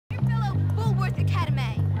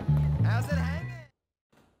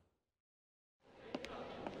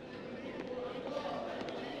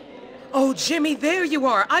Oh, Jimmy, there you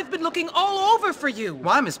are. I've been looking all over for you.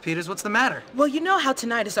 Why, Miss Peters? What's the matter? Well, you know how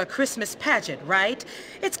tonight is our Christmas pageant, right?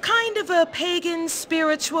 It's kind of a pagan,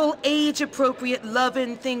 spiritual, age-appropriate,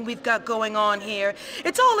 loving thing we've got going on here.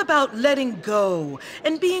 It's all about letting go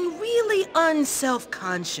and being really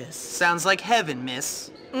unself-conscious. Sounds like heaven,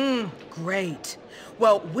 miss. Great.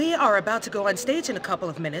 Well, we are about to go on stage in a couple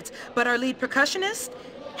of minutes, but our lead percussionist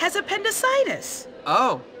has appendicitis.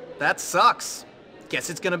 Oh, that sucks. Guess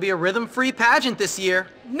it's gonna be a rhythm-free pageant this year.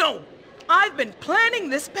 No! I've been planning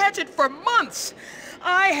this pageant for months.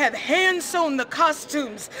 I have hand-sewn the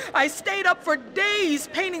costumes. I stayed up for days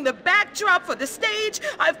painting the backdrop for the stage.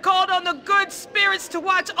 I've called on the good spirits to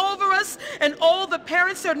watch over us, and all the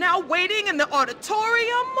parents are now waiting in the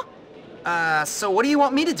auditorium. So what do you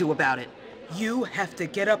want me to do about it? You have to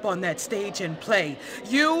get up on that stage and play.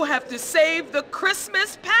 You have to save the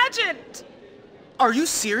Christmas pageant. Are you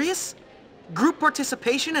serious? Group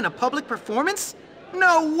participation in a public performance?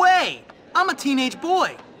 No way! I'm a teenage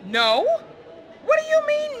boy. No? What do you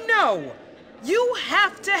mean, no? You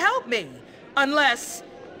have to help me, unless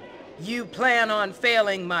you plan on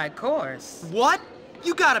failing my course. What?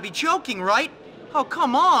 You gotta be joking, right? Oh,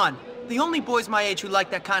 come on. The only boys my age who like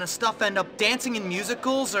that kind of stuff end up dancing in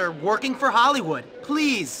musicals or working for Hollywood.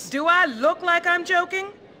 Please. Do I look like I'm joking?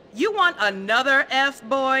 You want another F,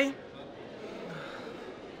 boy?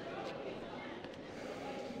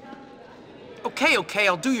 Okay,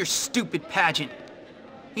 I'll do your stupid pageant.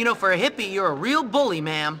 You know, for a hippie, you're a real bully,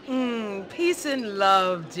 ma'am. Peace and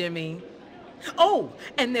love, Jimmy. Oh,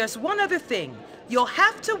 and there's one other thing. You'll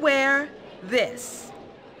have to wear this.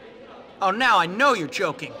 Oh, now I know you're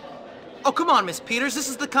joking. Oh, come on, Miss Peters. This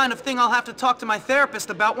is the kind of thing I'll have to talk to my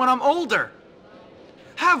therapist about when I'm older.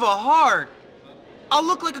 Have a heart. I'll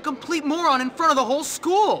look like a complete moron in front of the whole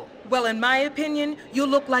school. Well, in my opinion, you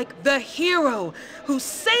look like the hero who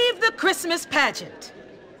saved the Christmas pageant.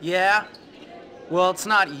 Yeah? Well, it's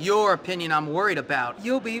not your opinion I'm worried about.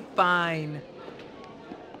 You'll be fine.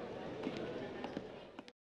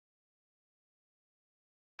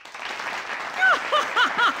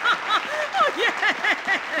 Oh, yes!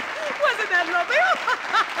 Wasn't that lovely?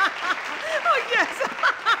 Oh, yes!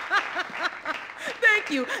 Thank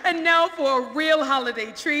you. And now for a real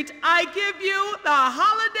holiday treat, I give you the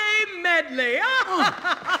holiday medley.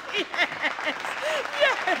 Yes!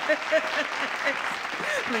 Yes!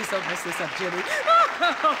 Please don't mess this up, Jimmy.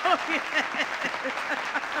 Oh, yes!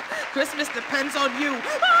 Christmas depends on you.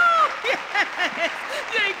 Oh, yes!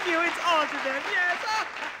 Thank you. It's all to them. Yes.